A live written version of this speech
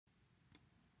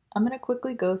I'm going to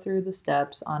quickly go through the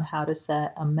steps on how to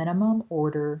set a minimum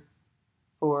order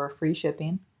for free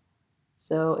shipping.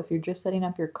 So if you're just setting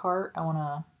up your cart, I want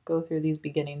to go through these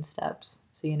beginning steps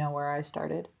so you know where I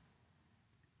started.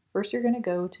 First, you're going to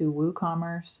go to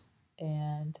Woocommerce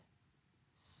and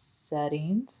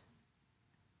Settings,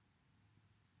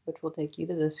 which will take you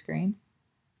to this screen.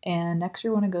 And next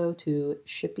you want to go to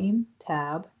Shipping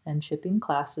tab and Shipping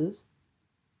Classes.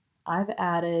 I've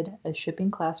added a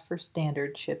shipping class for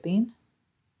standard shipping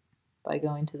by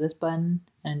going to this button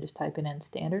and just typing in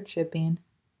standard shipping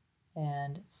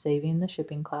and saving the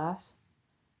shipping class.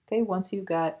 Okay, once you've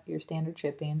got your standard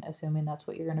shipping, assuming that's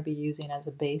what you're going to be using as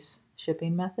a base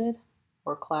shipping method,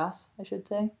 or class, I should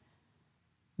say,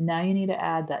 now you need to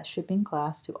add that shipping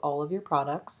class to all of your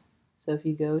products. So if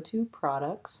you go to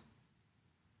Products,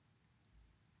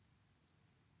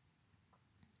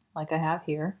 like I have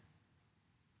here,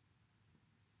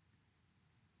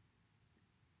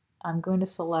 I'm going to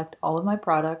select all of my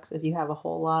products. If you have a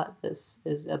whole lot, this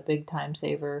is a big time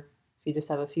saver. If you just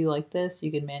have a few like this, you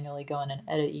can manually go in and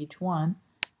edit each one.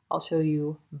 I'll show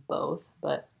you both,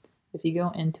 but if you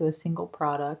go into a single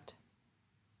product,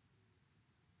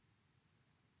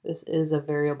 this is a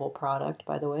variable product,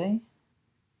 by the way,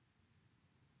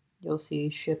 you'll see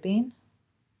shipping,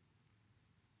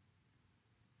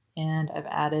 and I've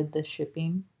added the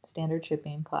shipping, standard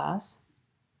shipping class.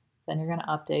 Then you're going to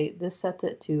update. This sets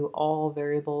it to all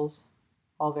variables,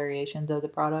 all variations of the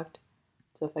product.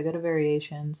 So if I go to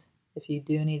variations, if you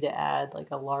do need to add like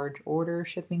a large order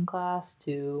shipping class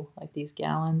to like these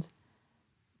gallons,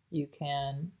 you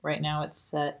can. Right now it's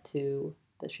set to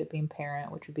the shipping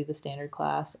parent, which would be the standard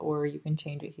class, or you can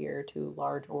change it here to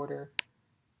large order,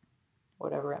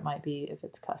 whatever it might be if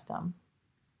it's custom.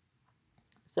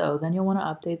 So then you'll want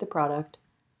to update the product.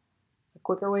 A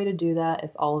quicker way to do that,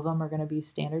 if all of them are going to be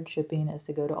standard shipping, is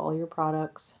to go to all your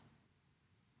products,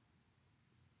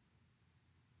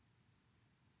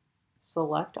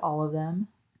 select all of them,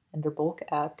 under bulk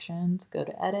actions, go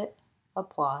to edit,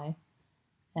 apply,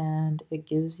 and it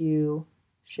gives you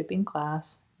shipping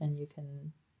class, and you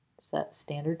can set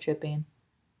standard shipping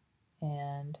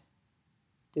and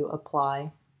do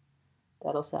apply.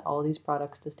 That'll set all of these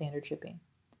products to standard shipping.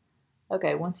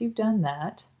 Okay, once you've done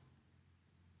that,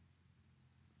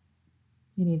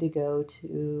 you need to go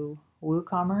to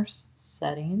Woocommerce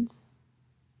Settings,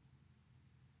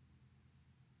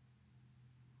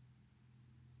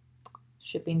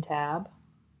 Shipping tab,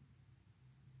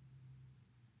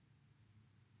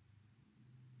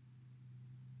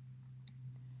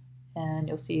 and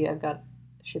you'll see I've got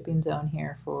shipping zone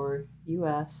here for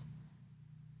US.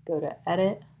 Go to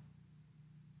Edit,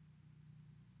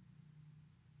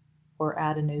 or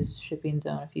add a new shipping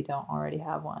zone if you don't already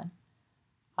have one.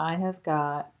 I have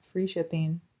got free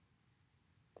shipping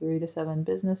 3 to 7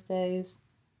 business days,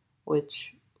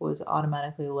 which was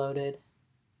automatically loaded,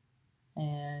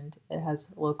 and it has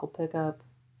local pickup,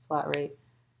 flat rate.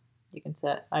 You can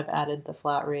set, I've added the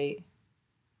flat rate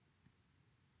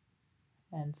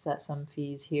and set some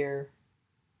fees here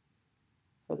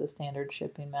for the standard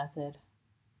shipping method.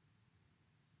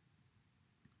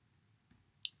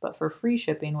 But for free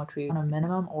shipping, which we want a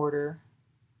minimum order,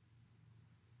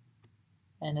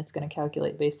 and it's going to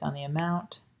calculate based on the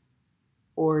amount,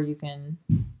 or you can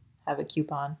have a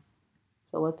coupon.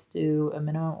 So let's do a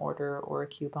minimum order or a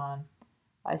coupon.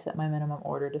 I set my minimum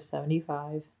order to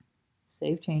 75,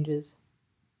 save changes.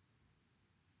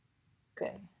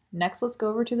 Okay, next let's go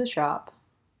over to the shop.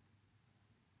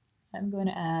 I'm going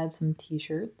to add some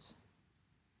t-shirts.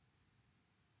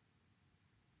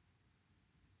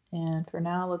 And for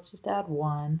now, let's just add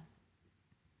one.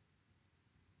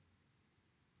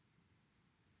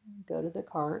 Go to the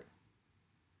cart.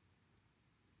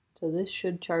 So this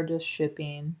should charge us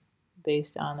shipping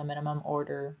based on the minimum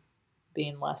order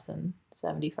being less than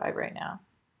 75 right now.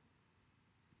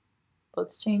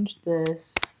 Let's change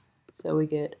this so we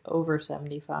get over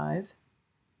 75.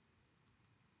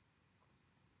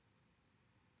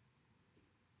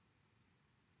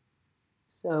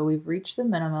 So we've reached the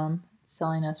minimum. It's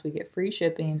telling us we get free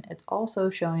shipping. It's also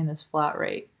showing this flat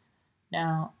rate.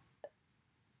 Now,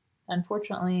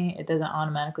 unfortunately, it doesn't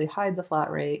automatically hide the flat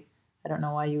rate. I don't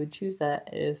know why you would choose that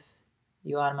if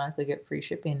you automatically get free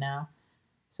shipping now.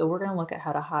 So we're going to look at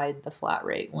how to hide the flat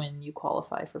rate when you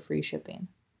qualify for free shipping.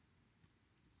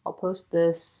 I'll post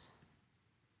this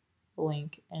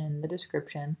link in the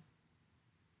description,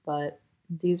 but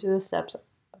these are the steps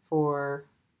for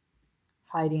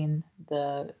hiding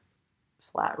the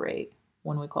flat rate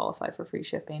when we qualify for free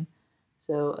shipping.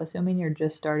 So assuming you're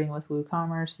just starting with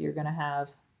WooCommerce, you're going to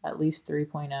have at least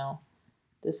 3.0.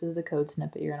 This is the code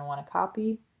snippet you're going to want to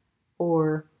copy,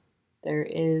 or there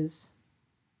is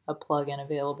a plugin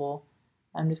available.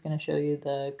 I'm just going to show you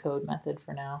the code method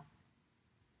for now.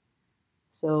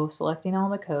 So selecting all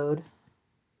the code,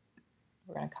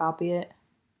 we're going to copy it,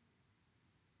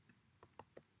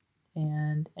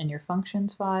 and in your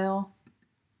functions file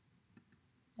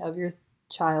of your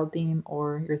child theme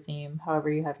or your theme,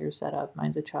 however you have your setup,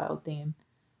 mine's a child theme,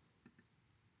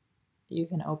 you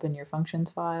can open your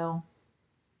functions file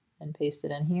and paste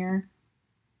it in here,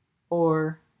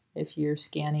 or if you're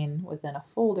scanning within a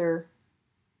folder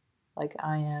like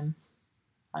I am,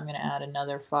 I'm going to add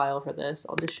another file for this.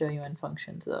 I'll just show you in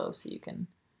functions though, so you can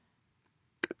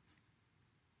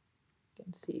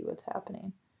see what's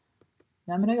happening.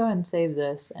 Now I'm going to go ahead and save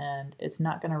this, and it's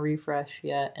not going to refresh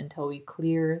yet until we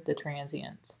clear the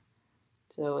transients.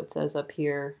 So it says up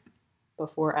here,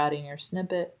 before adding your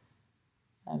snippet,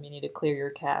 you need to clear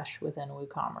your cache within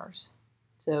Woocommerce.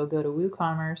 So go to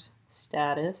Woocommerce,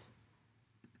 Status,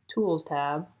 Tools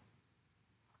tab,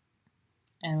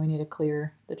 and we need to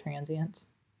clear the transients.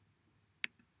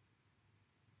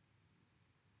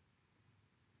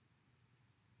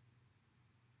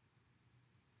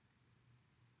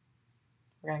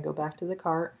 We're going to go back to the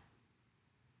cart,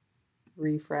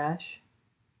 refresh,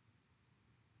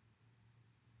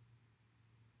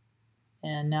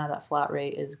 and now that flat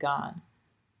rate is gone.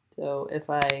 So if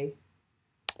I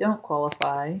don't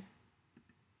qualify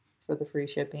for the free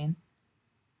shipping,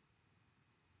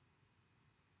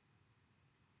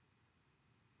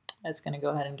 it's going to go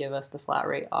ahead and give us the flat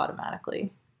rate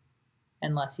automatically,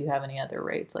 unless you have any other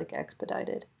rates like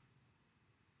expedited.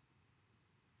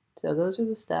 So those are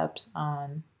the steps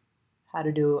on how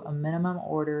to do a minimum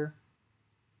order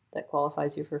that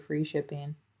qualifies you for free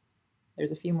shipping.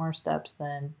 There's a few more steps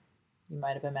than you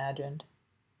might have imagined.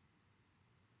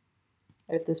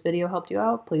 If this video helped you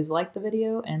out, please like the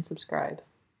video and subscribe.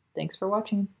 Thanks for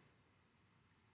watching.